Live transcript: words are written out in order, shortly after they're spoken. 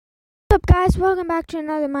What's up, guys? Welcome back to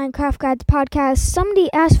another Minecraft Guides podcast.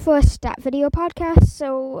 Somebody asked for a stat video podcast,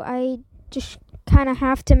 so I just kind of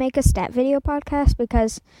have to make a stat video podcast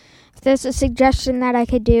because if there's a suggestion that I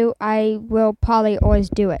could do, I will probably always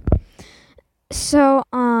do it. So,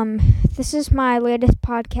 this is my latest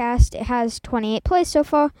podcast. It has 28 plays so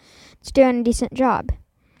far. It's doing a decent job.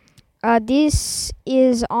 This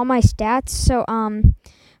is all my stats. So,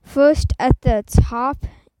 first at the top,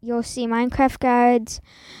 you'll see Minecraft Guides,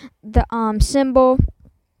 the symbol.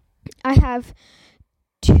 I have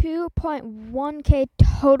 2.1k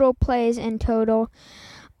total plays in total.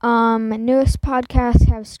 Newest podcast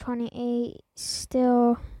has 28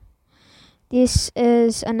 still. This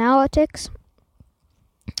is analytics.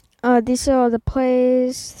 These are the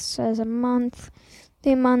plays. It says a month,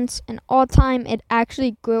 3 months, and all time it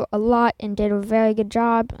actually grew a lot and did a very good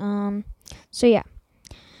job. So yeah.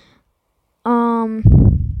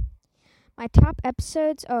 My top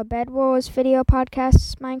episodes are Bed Wars video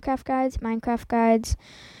podcasts, Minecraft Guides,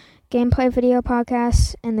 gameplay video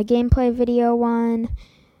podcasts, and the gameplay video one,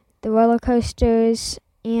 the roller coasters,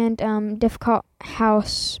 and difficult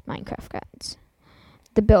house Minecraft Guides,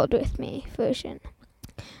 the build with me version.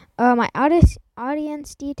 My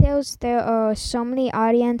audience details, there are so many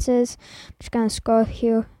audiences. I'm just going to scroll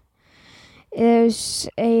here. There's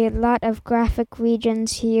a lot of graphic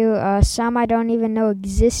regions here. Some I don't even know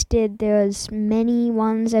existed. There's many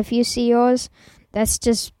ones. If you see yours, that's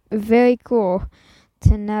just very cool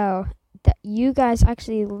to know that you guys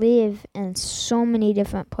actually live in so many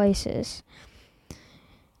different places.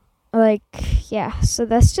 Yeah, so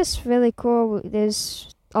that's just really cool.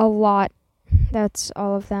 There's a lot. That's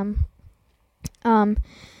all of them.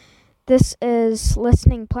 This is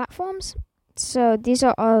listening platforms. So these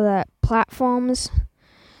are all the platforms.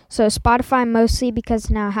 So Spotify mostly because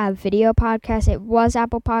now I have video podcasts. It was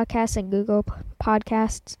Apple Podcasts and Google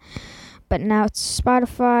Podcasts, but now it's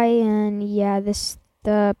Spotify, and yeah, this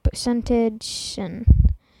the percentage, and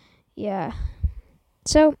yeah.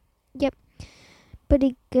 So yep,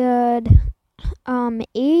 pretty good.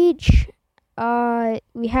 Age.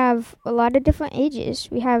 We have a lot of different ages.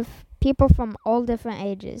 We have people from all different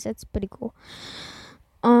ages. That's pretty cool.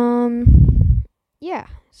 Yeah,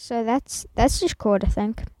 so that's just cool to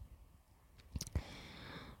think.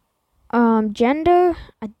 Gender,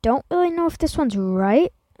 I don't really know if this one's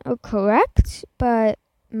right or correct, but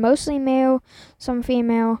mostly male, some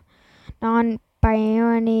female,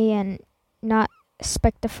 non-binary, and not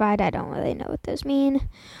specified. I don't really know what those mean.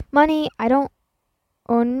 Money, I don't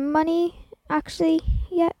own money actually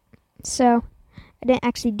yet, so I didn't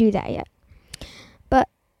actually do that yet. But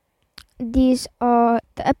these are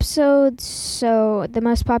the episodes. So the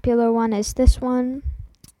most popular one is this one.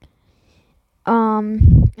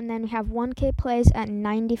 And then we have 1k plays at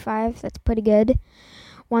 95. That's pretty good.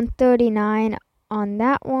 139 on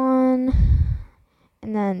that one.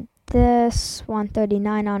 And then this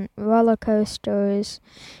 139 on roller coasters.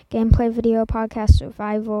 Gameplay video podcast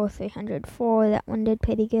survival 304. That one did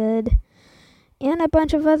pretty good. And a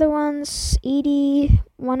bunch of other ones, 80,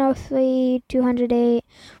 103, 208,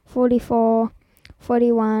 44,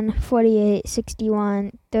 41, 48,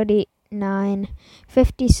 61, 39,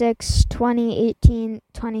 56, 20, 18,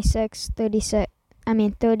 26,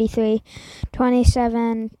 33,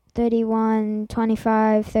 27, 31,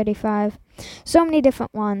 25, 35. So many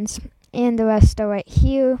different ones. And the rest are right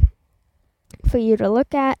here for you to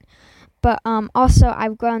look at. But also,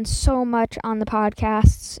 I've grown so much on the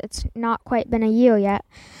podcasts. It's not quite been a year yet,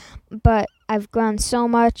 but I've grown so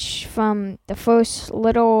much from the first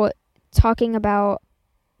little talking about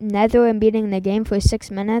Nether and beating the game for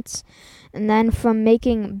 6 minutes, and then from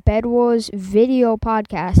making Bed Wars video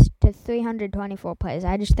podcast to 324 plays.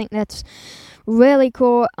 I just think that's really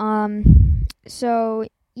cool. So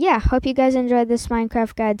yeah, hope you guys enjoyed this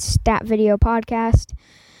Minecraft Guide stat video podcast.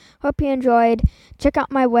 Hope you enjoyed. Check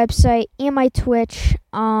out my website and my Twitch.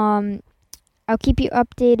 I'll keep you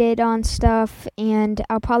updated on stuff, and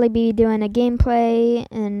I'll probably be doing a gameplay,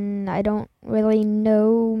 and I don't really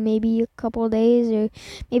know, maybe a couple of days or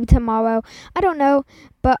maybe tomorrow. I don't know,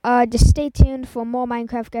 but just stay tuned for more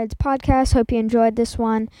Minecraft Guides podcasts. Hope you enjoyed this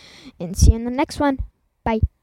one, and see you in the next one. Bye.